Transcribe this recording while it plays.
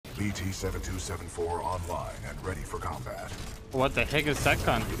BT-7274 online and ready for combat. What the heck is that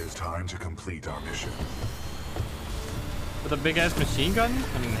gun? It is time to complete our mission. With a big ass machine gun?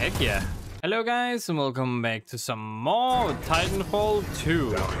 I mean, heck yeah. Hello guys, and welcome back to some more Titanfall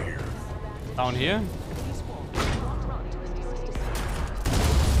 2. Down here. Down here?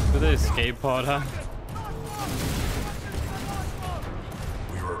 To the escape pod, huh?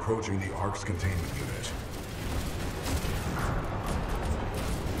 We are approaching the Ark's containment unit.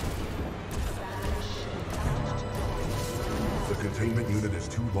 The containment unit is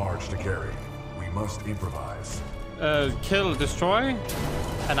too large to carry. We must improvise. Kill, destroy,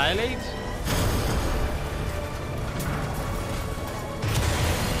 annihilate.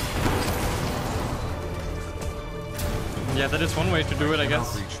 Yeah, that is one way to do it, I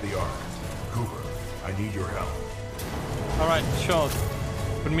guess. Reach the Ark. Cooper, I need your help. All right, sure.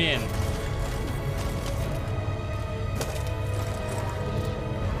 Put me in.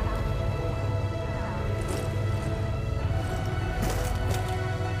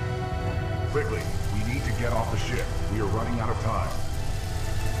 Quickly, we need to get off the ship. We are running out of time.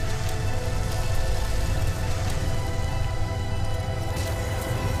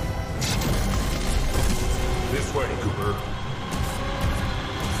 This way, Cooper.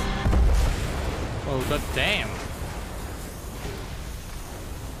 Oh, god damn.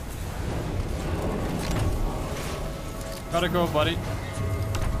 Gotta go, buddy.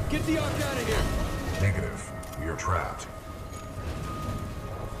 Get the Ark out of here! Negative. We are trapped.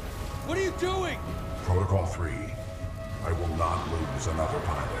 What are you doing? Protocol 3. I will not lose another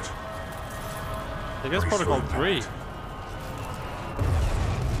pilot. I guess Brace Protocol for 3. impact.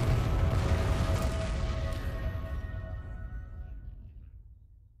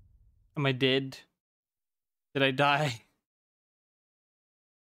 Am I dead? Did I die?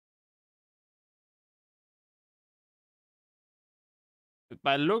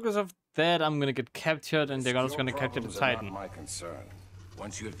 By the looks of that, I'm gonna get captured and they're just gonna capture the Titan. Not my concern.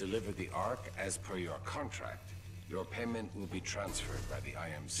 Once you have delivered the Ark as per your contract, your payment will be transferred by the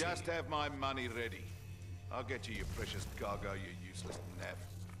IMC. Just have my money ready. I'll get you your precious cargo, you useless nav.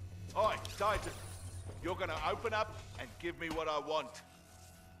 Oi, Titan! You're gonna open up and give me what I want.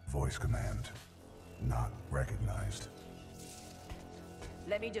 Voice command. Not recognized.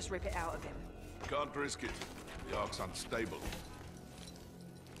 Let me just rip it out of him. Can't risk it. The Ark's unstable.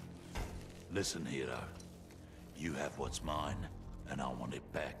 Listen, hero. You have what's mine, and I want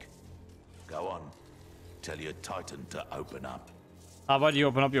it back. Go on. Tell your Titan to open up. How about you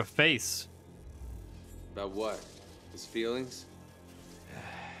open up your face? About what? His feelings?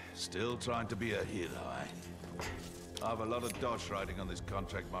 Still trying to be a hero, eh? I have a lot of dosh riding on this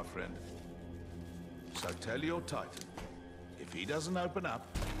contract, my friend. So tell your Titan, if he doesn't open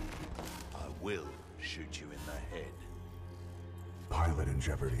up, I will shoot you in the head. Pilot in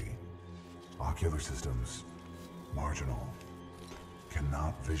jeopardy. Ocular systems. Marginal.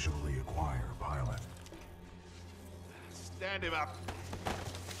 Cannot visually acquire pilot. Stand him up.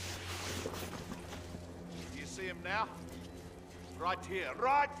 You see him now? Right here,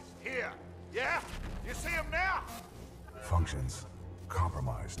 right here. Yeah? You see him now? Functions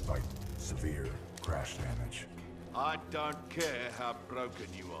compromised by severe crash damage. I don't care how broken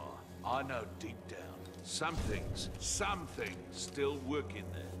you are. I know deep down, some things still work in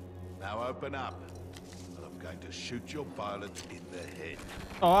there. Now open up, and I'm going to shoot your pilot in the head.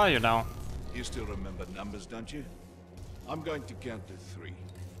 How are you now? You still remember numbers, don't you? I'm going to count to 3.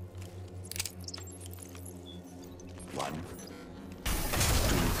 1.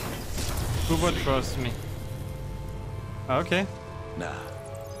 Who would trust me? Okay. Nah,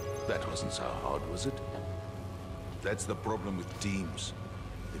 that wasn't so hard, was it? That's the problem with teams.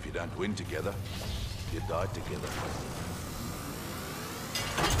 If you don't win together, you die together.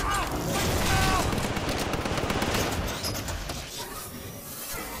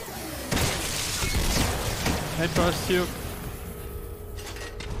 I trust you.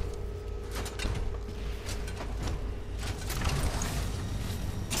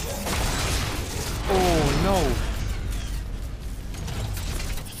 Oh no.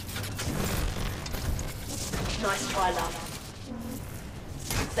 Nice try, love.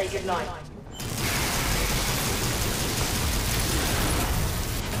 Say goodnight.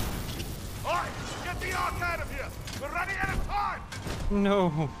 Alright, get the Ark out of here! We're running out of time!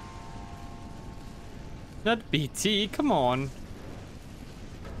 No. Not BT, come on.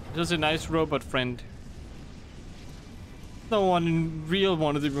 Just a nice robot friend. No one in real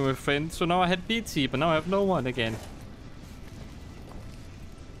wanted to be my friend, so now I had BT, but now I have no one again.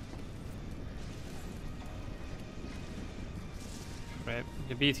 Crap,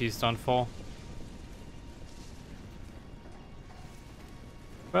 the BT is done for.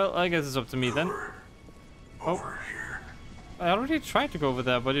 Well, I guess it's up to me then. Over here. I already tried to go over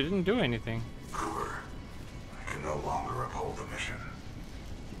there, but it didn't do anything. Cooper, I can no longer uphold the mission.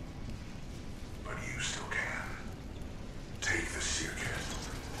 But you still can. Take the seer kit.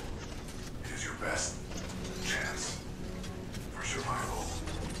 It is your best chance for survival.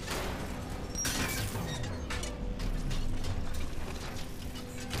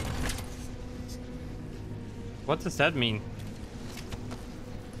 What does that mean?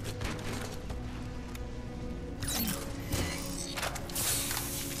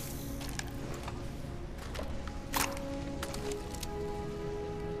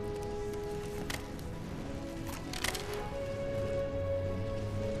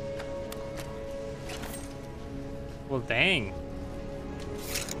 Well, dang.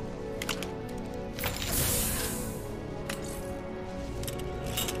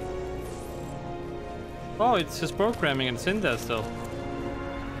 Oh, it's just programming and it's in there still.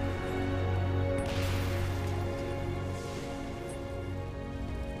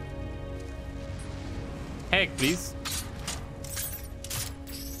 Heck, please.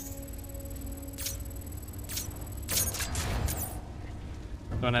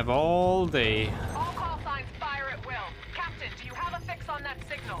 Don't have all day. All call signs fire at will. Captain, do you have a fix on that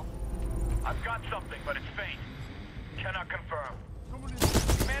signal? I've got something, but it's faint. Cannot confirm.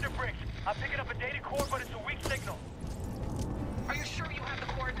 Commander Briggs, I'm picking up a data core, but it's a weak signal. Are you sure you have the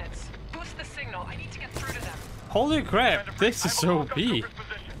coordinates? Boost the signal. I need to get through to them. Holy crap, Commander this Briggs, is I have a so lock on OP. Cooper's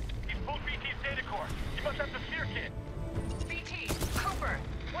position. He's pulled BT's data core. He must have the seer kit. BT, Cooper,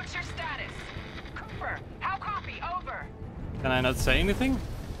 what's your status? Cooper, how copy? Over. Can I not say anything?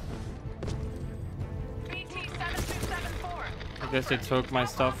 BT 7274. I guess they took my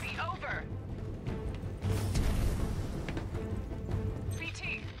stuff. Copy, over.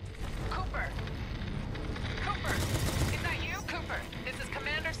 BT, Cooper. Cooper, is that you? Cooper, this is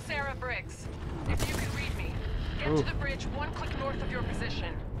Commander Sarah Briggs. If you can read me, get to the bridge 1 click north of your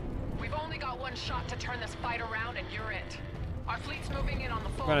position. We've only got one shot to turn this fight around and you're it. Our fleet's moving in on the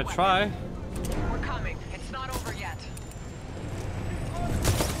full I'm gonna weapon. try. We're coming. It's not over yet.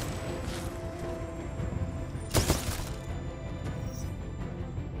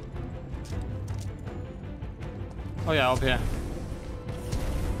 Oh yeah, up here.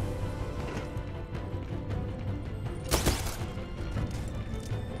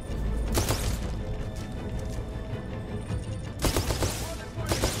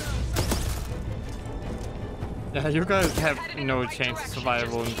 Yeah, you guys have Headed in no the right chance of direction.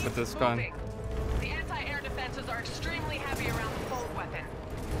 survival Just keep with this gun. moving. The anti-air defenses are extremely heavy around the fold weapon.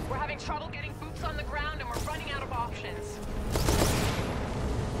 We're having trouble getting boots on the ground and we're running out of options.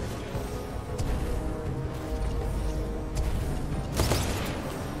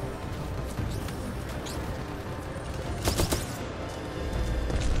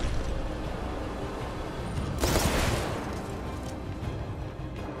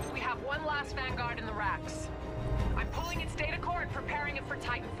 We have one last Vanguard in the racks. I'm pulling its data core and preparing it for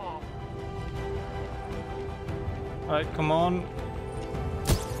Titanfall. Alright, come on.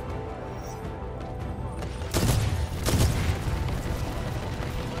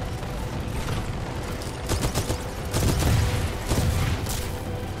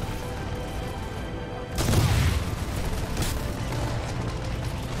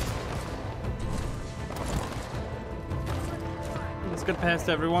 Let's get past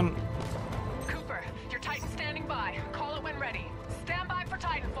everyone. Cooper, your Titan standing by. Call it when ready. Stand by for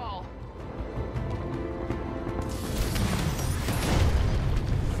Titanfall.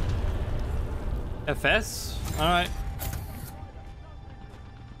 FS? Alright.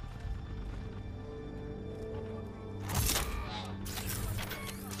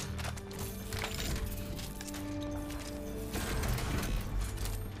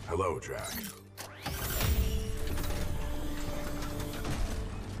 Hello, Jack.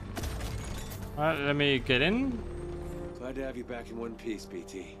 Alright, let me get in. Glad to have you back in one piece,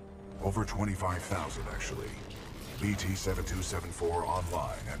 BT. Over 25,000, actually. BT-7274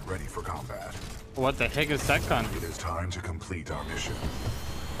 online and ready for combat. What the heck is that gun? It is time to complete our mission.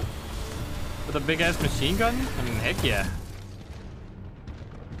 With a big ass machine gun? I mean, heck yeah.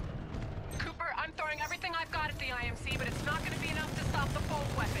 Cooper, I'm throwing everything I've got at the IMC, but it's not going to be enough to stop the fold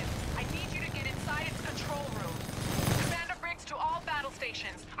weapon. I need you to get inside its control room. Commander Briggs to all battle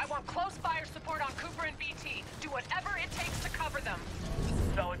stations. I want close fire support on Cooper and BT. Do whatever it takes to cover them.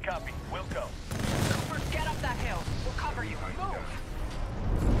 Solid copy. We'll go. Cooper, get up that hill. We'll cover you. Move!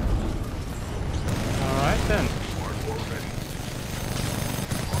 Alright then. Hardcore ready.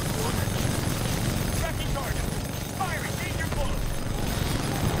 Hardcore ready. Tracking target. Firing.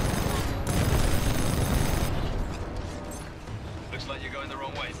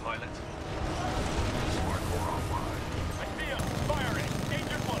 pilot. I see him! Firing!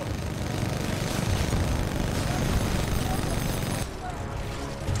 Danger close!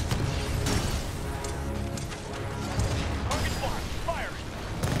 Target blocked! Firing!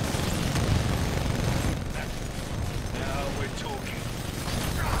 Now we're talking.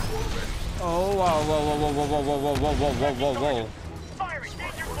 Oh wow, whoa, whoa, whoa, whoa, whoa, whoa, whoa, whoa, whoa, whoa, whoa. Firing!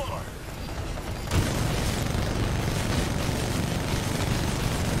 Danger close!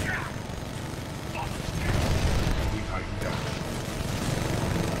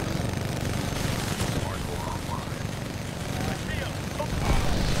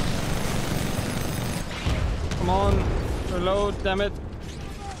 Come on, reload, damn it.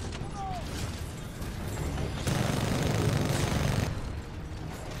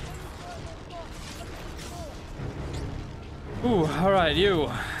 Ooh, alright, you.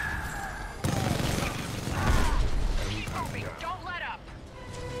 Don't let up.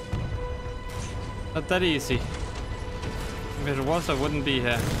 Not that easy. If it was, I wouldn't be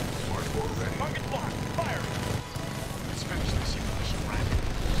here. Target blocked! Firing! Let's finish this simulation rapid.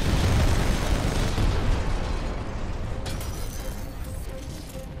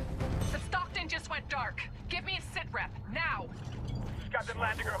 The Stockton just went dark. Give me a sit rep, now. This is Captain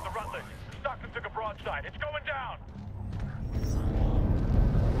Landiger of the Rutland. Stockton took a broadside. It's going down!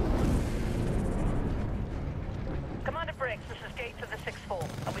 Commander Briggs, this is Gates of the 6-4.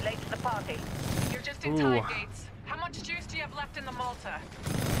 Are we late to the party? You're just in time, Gates. How much juice do you have left in the Malta?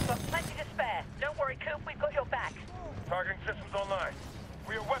 Got plenty to spare. Don't worry, Coop, we've got your back. Targeting systems online.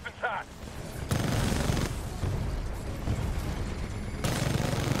 We are weapons hot.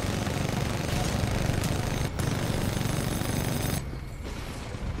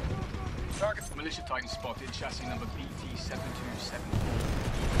 Target militia Titan spotted, chassis number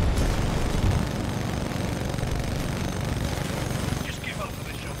BT-7274. Just give up for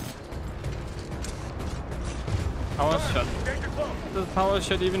this shot. Power shot. What does power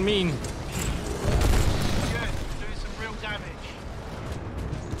shot even mean? Good, doing some real damage.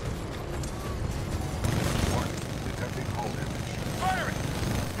 Detecting hull damage. Firing!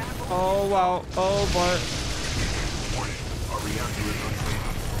 Oh wow, oh boy. Warning, our reactor is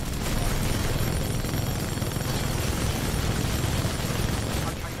unstable.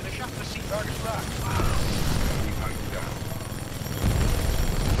 Okay, militia, proceed. Target locked. Enemy Titan down.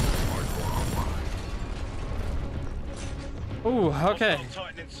 Hardcore online. Ooh, okay. Hostile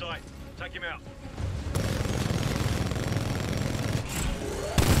Titan in sight. Take him out.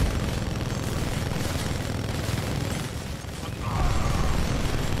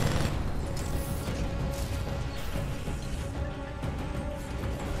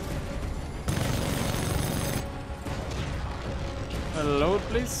 Load,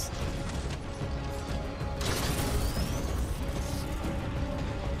 please.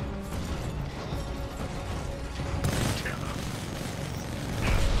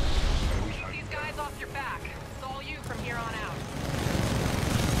 Keep these guys off your back. It's all you from here on out.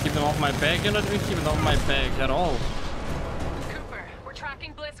 Keep them off my back. You're not even keeping them off my back at all. Cooper, we're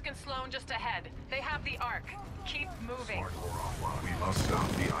tracking Blisk and Sloan just ahead. They have the Ark. Keep moving. Hardcore offline. We must stop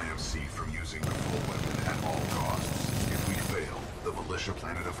the IMC from using the full weapon at all costs. If we fail, the militia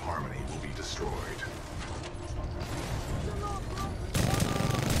planet of Harmony will be destroyed.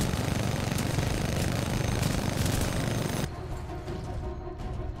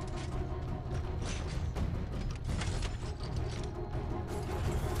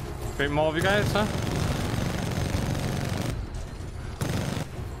 Great, more of you guys, huh?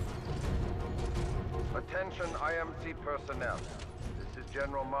 Attention IMC personnel. This is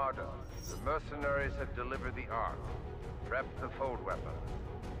General Marder. The mercenaries have delivered the Ark. Prep the fold weapon.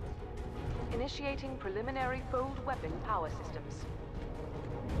 Initiating preliminary fold weapon power systems.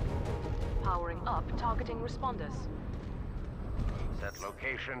 Powering up targeting responders. Set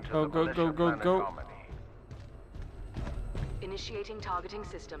location to Go, the go, militia go, go, planet go. Harmony. Initiating targeting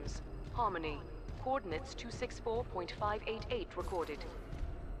systems. Harmony. Coordinates 264.588 recorded.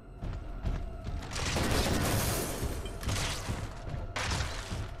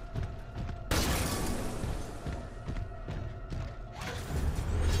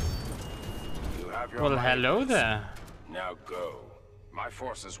 You have your Well, life. hello there. Now go. My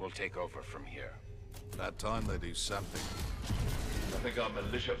forces will take over from here. That time they do something. I think our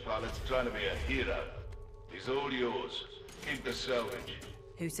militia pilot's trying to be a hero. He's all yours. Keep the salvage.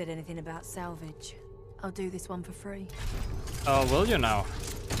 Who said anything about salvage? I'll do this one for free. Oh, will you now?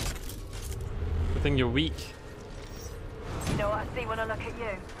 Good thing you're weak. You know what I see when I look at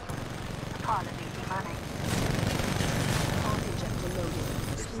you? A pile of easy money. Arc injector loaded.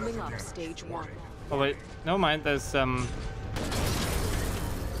 Spooling up stage 1. Oh wait, never mind. There's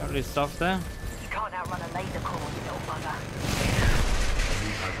Lovely stuff there. You can't outrun a laser core, you little bugger.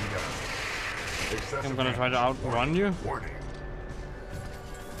 I'm gonna try to outrun you. Warning.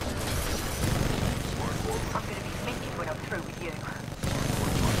 I'm gonna be thinking when I'm through with you. I've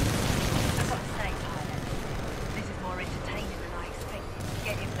got to say, pilot, this is more entertaining than I expected.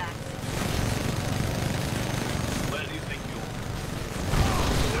 Get him, lads. Where do you think you're?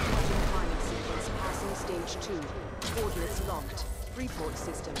 Pilot sequence passing stage 2. Coordinates locked. Report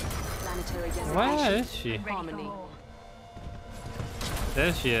system. Planetary designation. Where is she? Harmony.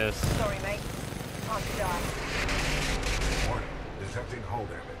 There she is. Sorry, mate. Time to die. Warning. Detecting hull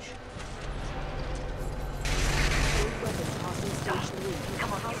damage. Full weapon passing stage 3.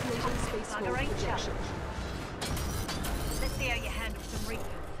 Come on, Calculating space force projection. Let's see how you handle some reapers.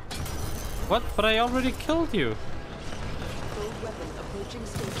 What? But I already killed you. Full weapon approaching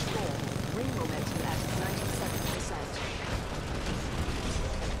stage 4. Ring momentum at 97%.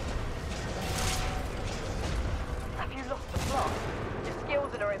 Have you lost the plot? Your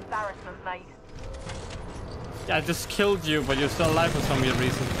skills are an embarrassment, mate. Yeah, I just killed you, but you're still alive for some weird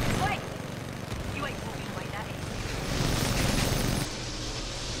reason. Wait! You ain't walking away that easy.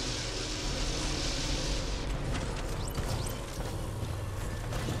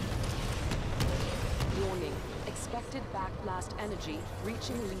 Warning. Expected backblast energy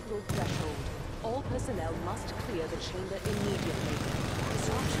reaching lethal threshold. All personnel must clear the chamber immediately.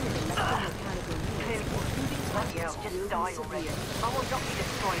 Disruption of electromechanical units, including Bloody hell, targets, just will die be already. severe. I will not be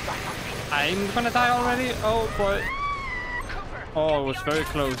destroyed by something. I'm gonna die already? Oh boy. Oh, it was very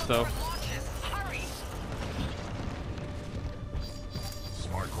close though.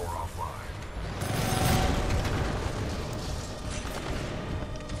 Smart core offline.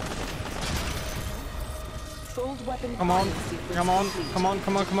 Fold weapon. Come on, pilot sequence come on, complete. come on,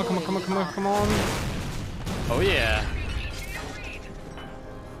 come on, come on, come on, come on, come on, come on. Oh yeah.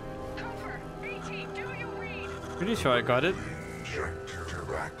 Pretty sure I got it. Injector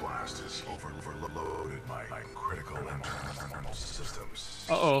backblast is overloaded my critical internal systems.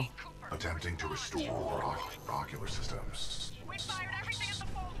 Uh-oh. Attempting to restore ocular systems.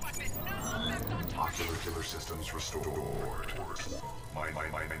 Ocular systems restored. My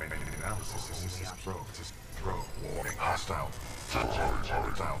analysis is throw. Warning. Hostile.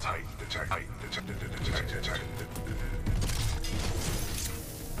 Titan detected.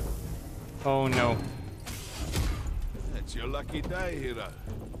 Oh no. It's your lucky day, hero.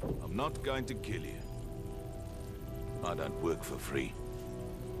 I'm not going to kill you. I don't work for free.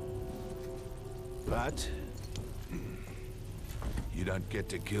 But you don't get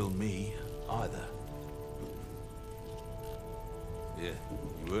to kill me either. Yeah,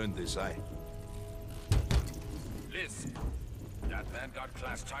 you earned this, eh? Liz, that Vanguard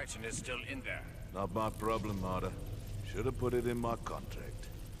class Titan is still in there. Not my problem, Marta. Should have put it in my contract.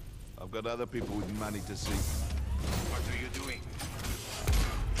 I've got other people with money to see. What are you doing?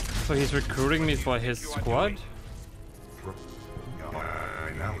 So he's recruiting me for his squad? My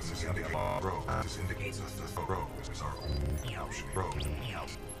analysis indicates that the throw is our only option.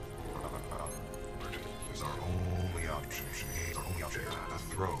 Is our only option. The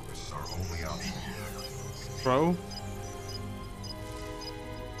throw is our only option. Bro?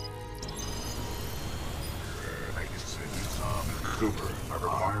 Cooper, I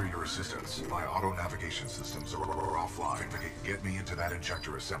require your assistance. My auto-navigation systems are offline. Get me into that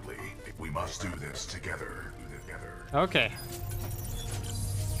injector assembly. We must do this together. Okay.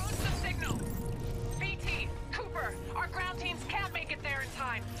 Boost the signal. BT, Cooper, our ground teams can't make it there in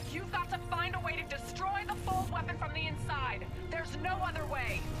time. You've got to find a way to destroy the fold weapon from the inside. There's no other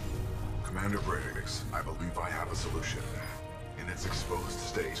way. Commander Briggs, I believe I have a solution. In its exposed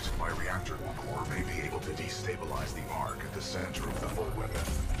state, my reactor core may be able to destabilize the arc at the center of the fold weapon.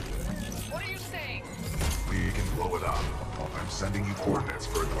 What are you saying? We can blow it up. I'm sending you coordinates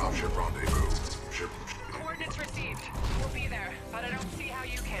for a dropship rendezvous. Coordinates received. We'll be there, but I don't see how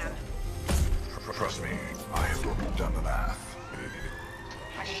you can. Trust me, I have done the math.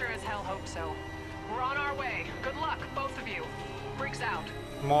 I sure as hell hope so. We're on our way. Good luck, both of you. Briggs out.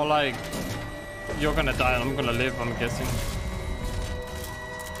 More like you're gonna die and I'm gonna live, I'm guessing.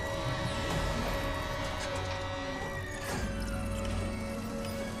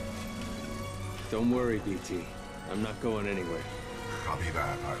 Don't worry, BT. I'm not going anywhere. Copy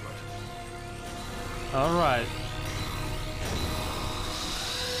that, pilot. Alright.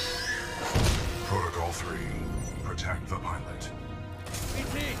 Protocol 3. Protect the pilot.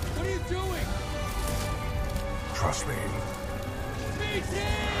 BT, what are you doing? Trust me. BT!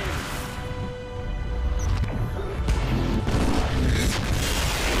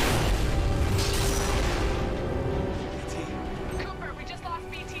 Cooper, we just lost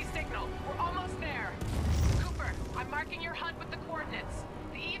BT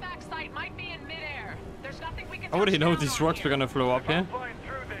flight might be in midair. There's nothing we can How would he know touch these down on rocks were gonna flow up here? Flying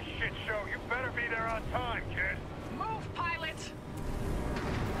through this shit show, you better be there on time, kid. Move, pilot!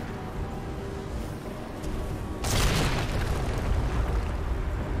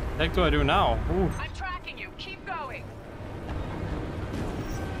 What the heck do I do now? Ooh. I'm tracking you. Keep going.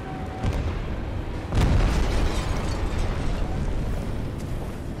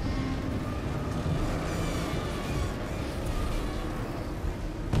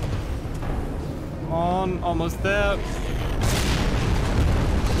 Come on, almost there.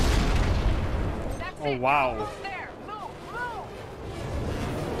 That's Oh it. wow. Almost there. Move, move.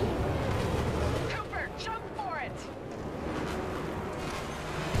 Cooper, jump for it.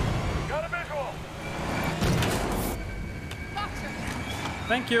 Got a visual. Doctor,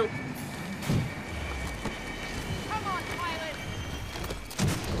 Thank you. come on, pilot.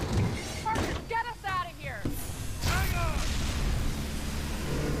 Parker, get us out of here. Hang on.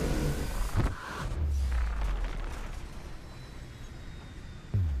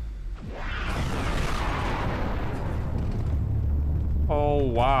 Oh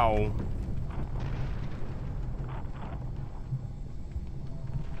wow.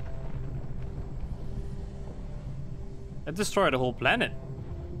 It destroyed the whole planet.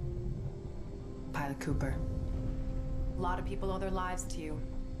 Pilot Cooper. A lot of people owe their lives to you.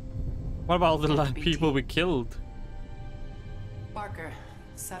 What about the BT. people we killed? Barker,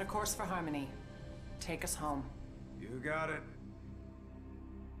 set a course for Harmony. Take us home. You got it.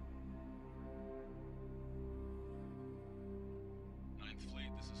 Ninth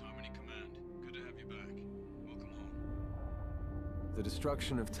Fleet, this is Harmony Command. Good to have you back. Welcome home. The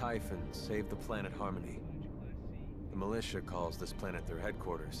destruction of Typhon saved the planet Harmony. The militia calls this planet their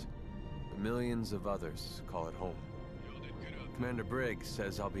headquarters, but millions of others call it home. Commander Briggs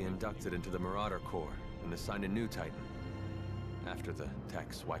says I'll be inducted into the Marauder Corps and assigned a new Titan, after the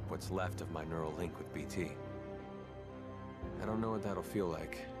techs wipe what's left of my neural link with BT. I don't know what that'll feel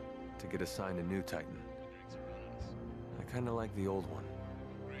like, to get assigned a new Titan. I kinda like the old one.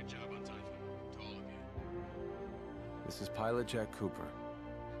 Great job on Typhon. To all of you. This is Pilot Jack Cooper,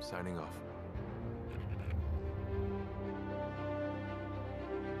 signing off.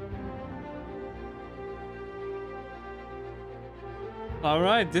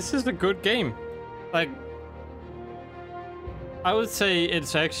 Alright, this is a good game. Like, I would say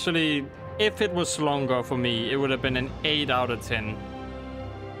it's actually, if it was longer for me, it would have been an 8 out of 10.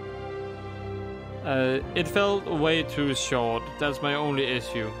 It felt way too short. That's my only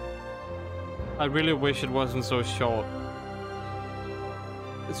issue. I really wish it wasn't so short.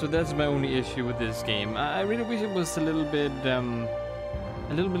 So that's my only issue with this game. I really wish it was a little bit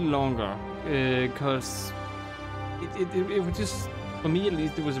longer, because it was just, for me at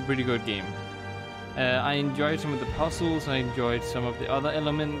least, it was a pretty good game. I enjoyed some of the puzzles, I enjoyed some of the other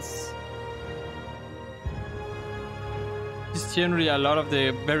elements. Just generally a lot of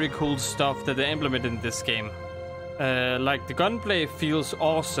the very cool stuff that they implemented in this game. Like the gunplay feels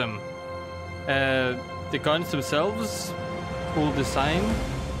awesome. The guns themselves, cool design.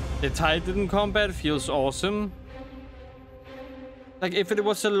 The Titan combat feels awesome. Like, if it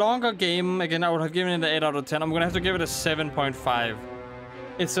was a longer game, again, I would have given it an 8 out of 10. I'm gonna have to give it a 7.5.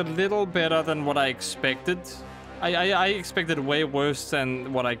 It's a little better than what I expected. I expected way worse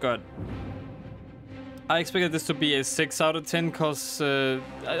than what I got. I expected this to be a 6 out of 10 because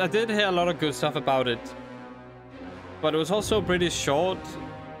I did hear a lot of good stuff about it. But it was also pretty short.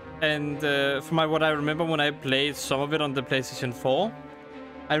 And from what I remember when I played some of it on the PlayStation 4,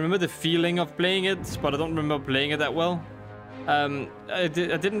 I remember the feeling of playing it, but I don't remember playing it that well. I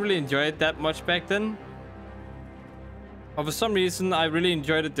didn't really enjoy it that much back then. But for some reason, I really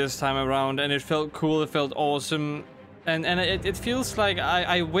enjoyed it this time around, and it felt cool, it felt awesome. And it feels like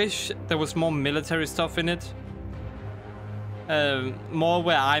I wish there was more military stuff in it. More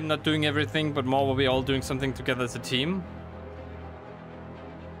where I'm not doing everything, but more where we're all doing something together as a team.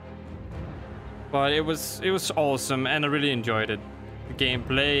 But it was awesome, and I really enjoyed it. The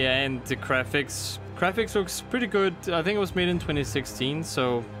gameplay and the graphics. Graphics looks pretty good. I think it was made in 2016,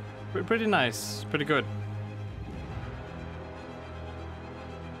 so pretty nice, pretty good.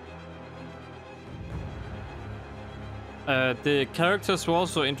 The characters were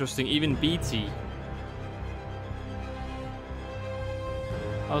also interesting, even BT.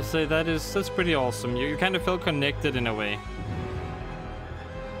 I'll say that's pretty awesome. You kind of felt connected in a way.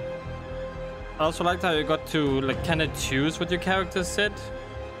 I also liked how you got to like kind of choose what your character said.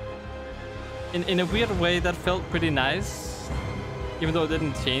 In a weird way, that felt pretty nice, even though it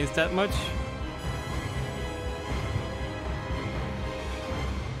didn't change that much.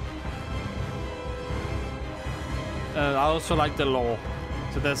 I also like the lore.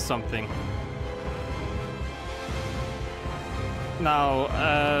 So that's something. Now,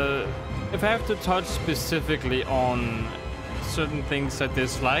 if I have to touch specifically on certain things I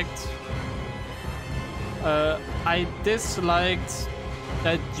disliked, I disliked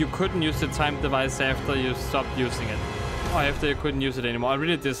that you couldn't use the time device after you stopped using it. Or after you couldn't use it anymore. I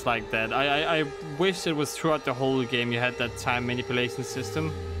really disliked that. I wish it was throughout the whole game you had that time manipulation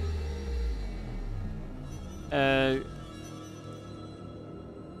system.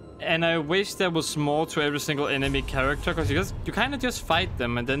 And I wish there was more to every single enemy character, because you kind of just fight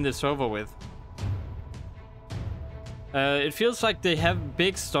them and then it's over with. It feels like they have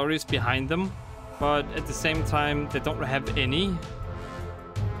big stories behind them, but at the same time they don't have any.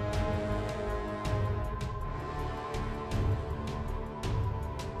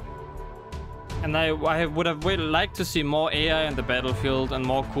 And I would have really liked to see more AI in the battlefield and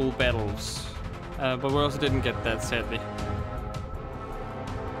more cool battles. But we also didn't get that, sadly.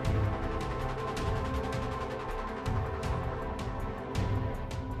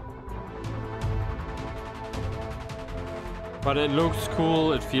 But it looks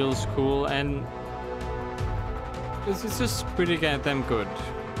cool, it feels cool, and it's just pretty goddamn good.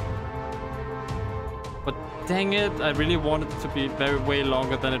 But dang it, I really wanted it to be way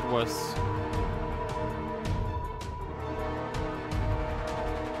longer than it was.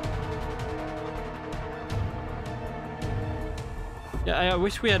 Yeah, I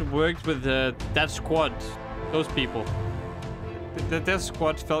wish we had worked with that squad, those people. That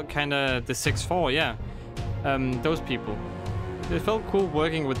squad felt kind of the 6-4, yeah. Those people. It felt cool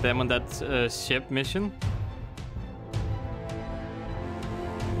working with them on that ship mission.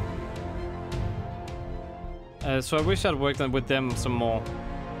 So I wish I'd worked with them some more.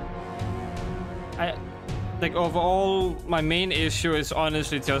 Like overall, my main issue is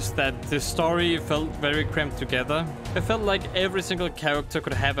honestly just that the story felt very cramped together. It felt like every single character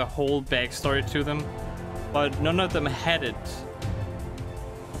could have a whole backstory to them, but none of them had it.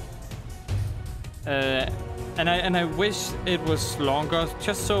 And I wish it was longer,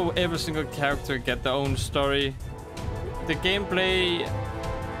 just so every single character get their own story. The gameplay,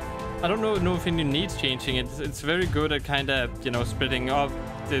 I don't know if it needs changing. It's very good at kind of, you know, splitting up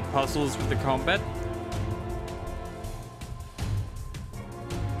the puzzles with the combat.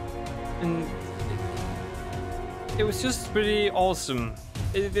 And it was just pretty awesome.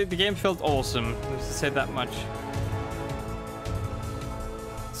 The game felt awesome, let's just say that much.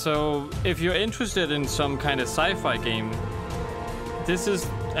 So, if you're interested in some kind of sci-fi game, this is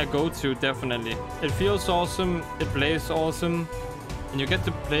a go-to, definitely. It feels awesome, it plays awesome, and you get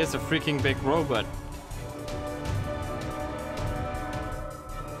to play as a freaking big robot.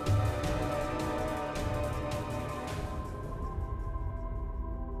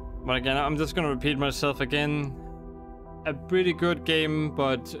 But again, I'm just gonna repeat myself again. A pretty good game,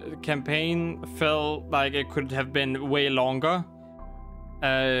 but the campaign felt like it could have been way longer.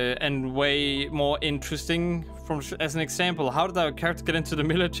 And way more interesting. As an example, how did our character get into the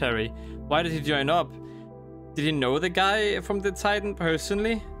military? Why did he join up? Did he know the guy from the Titan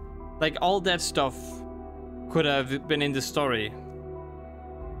personally? Like, all that stuff could have been in the story.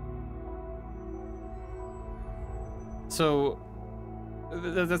 So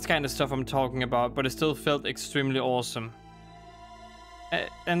that's kind of stuff I'm talking about, but it still felt extremely awesome.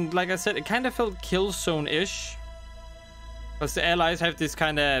 And like I said, it kind of felt Killzone-ish. Because the allies have this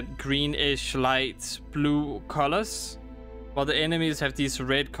kind of greenish light blue colors, while the enemies have these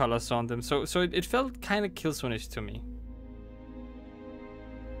red colors on them. So it felt kind of Killzone-ish to me.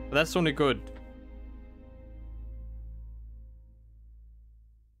 But that's only good.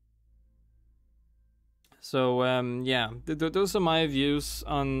 So yeah, those are my views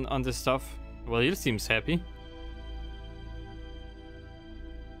on this stuff. Well, he seems happy.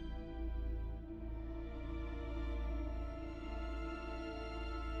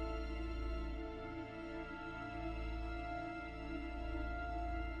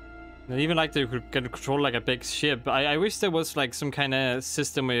 I even like that you could control like a big ship. I wish there was like some kind of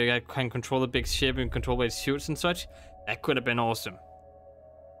system where you can control a big ship and control where it shoots and such. That could have been awesome.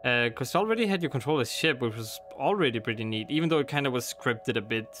 Because already had you control a ship, which was already pretty neat, even though it kind of was scripted a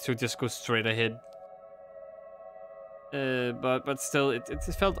bit to just go straight ahead. But still, it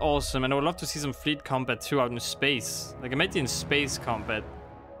felt awesome, and I would love to see some fleet combat too out in space. Like imagine space combat.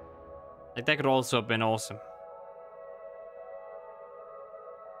 Like that could also have been awesome.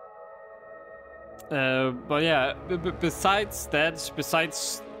 But yeah, besides that,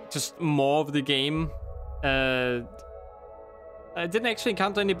 besides just more of the game, I didn't actually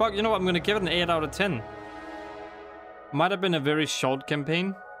encounter any bugs. You know what, I'm gonna give it an 8 out of 10. Might have been a very short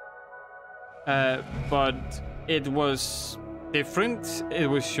campaign, but it was different. It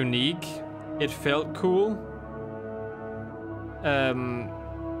was unique. It felt cool.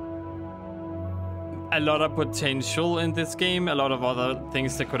 A lot of potential in this game. A lot of other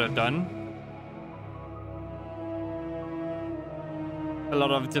things they could have done. A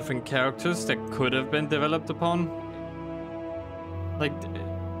lot of different characters that could have been developed upon. Like,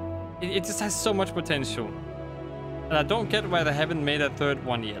 it just has so much potential. And I don't get why they haven't made a third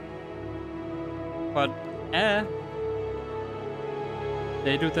one yet. But,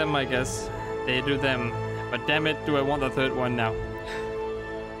 they do them, I guess. They do them. But damn it, do I want a third one now?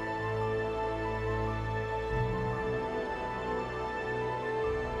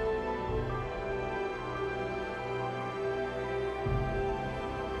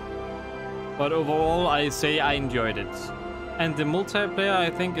 But overall, I say I enjoyed it. And the multiplayer, I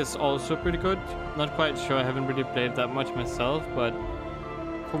think, is also pretty good. Not quite sure, I haven't really played that much myself, but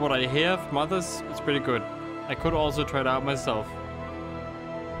from what I hear from others, it's pretty good. I could also try it out myself.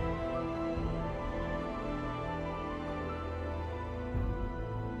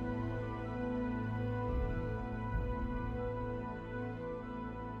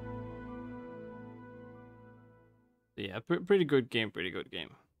 Yeah, pretty good game, pretty good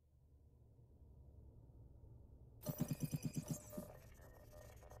game.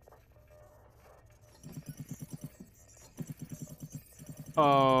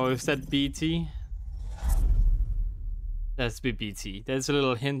 Oh, is that BT? That's BT. There's a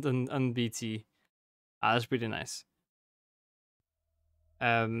little hint on BT. Ah, that's pretty nice.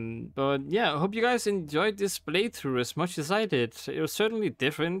 But yeah, I hope you guys enjoyed this playthrough as much as I did. It was certainly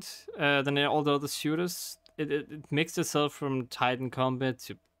different than all the other shooters. It mixed itself from Titan combat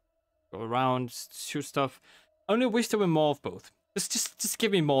to go around, shoot stuff. I only wish there were more of both. Just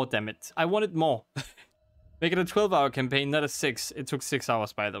give me more, damn it. I wanted more. Make it a 12-hour campaign, not a 6. It took 6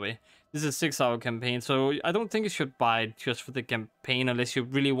 hours, by the way. This is a 6-hour campaign, so I don't think you should buy it just for the campaign unless you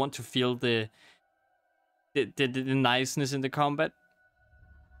really want to feel the niceness in the combat.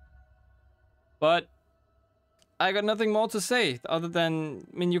 But I got nothing more to say other than,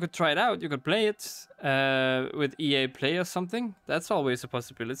 I mean, you could try it out. You could play it with EA Play or something. That's always a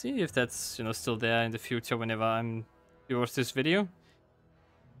possibility if that's, you know, still there in the future whenever you watch this video.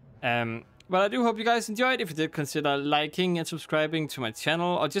 But I do hope you guys enjoyed. If you did, consider liking and subscribing to my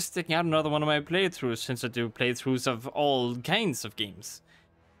channel, or just checking out another one of my playthroughs, since I do playthroughs of all kinds of games.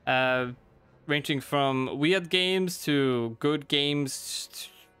 Ranging from weird games to good games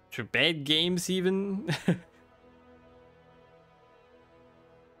to bad games even.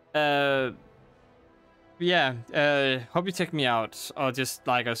 Yeah, hope you check me out, or just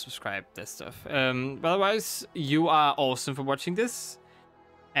like or subscribe, that stuff. But otherwise, you are awesome for watching this.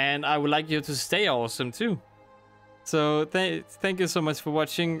 And I would like you to stay awesome too. So thank you so much for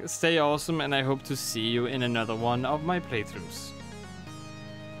watching. Stay awesome, and I hope to see you in another one of my playthroughs.